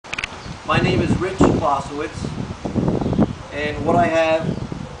My name is Rich Klosowitz, and what I have,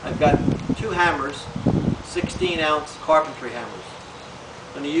 I've got two hammers, 16-ounce carpentry hammers.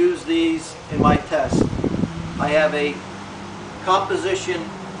 I'm going to use these in my test. I have a composition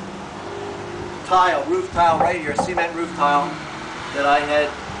tile, roof tile right here, cement roof tile that I had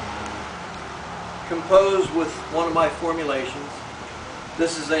composed with one of my formulations.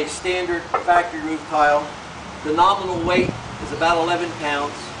 This is a standard factory roof tile. The nominal weight is about 11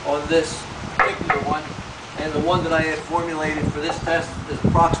 pounds on this particular one, and the one that I had formulated for this test is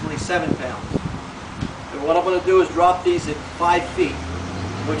approximately 7 pounds. And what I'm going to do is drop these at 5 feet,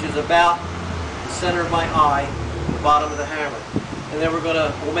 which is about the center of my eye, the bottom of the hammer. And then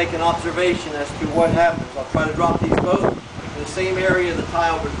we'll make an observation as to what happens. I'll try to drop these both in the same area the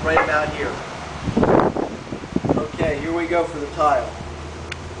tile was right about here. Okay, here we go for the tile.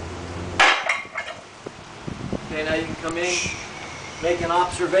 Okay, now you can come in, make an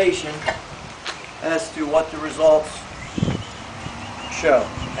observation as to what the results show.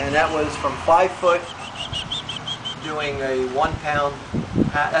 And that was from 5 foot, doing a 1 pound,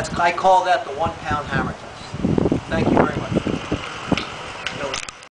 I call that the 1 pound hammer test. Thank you.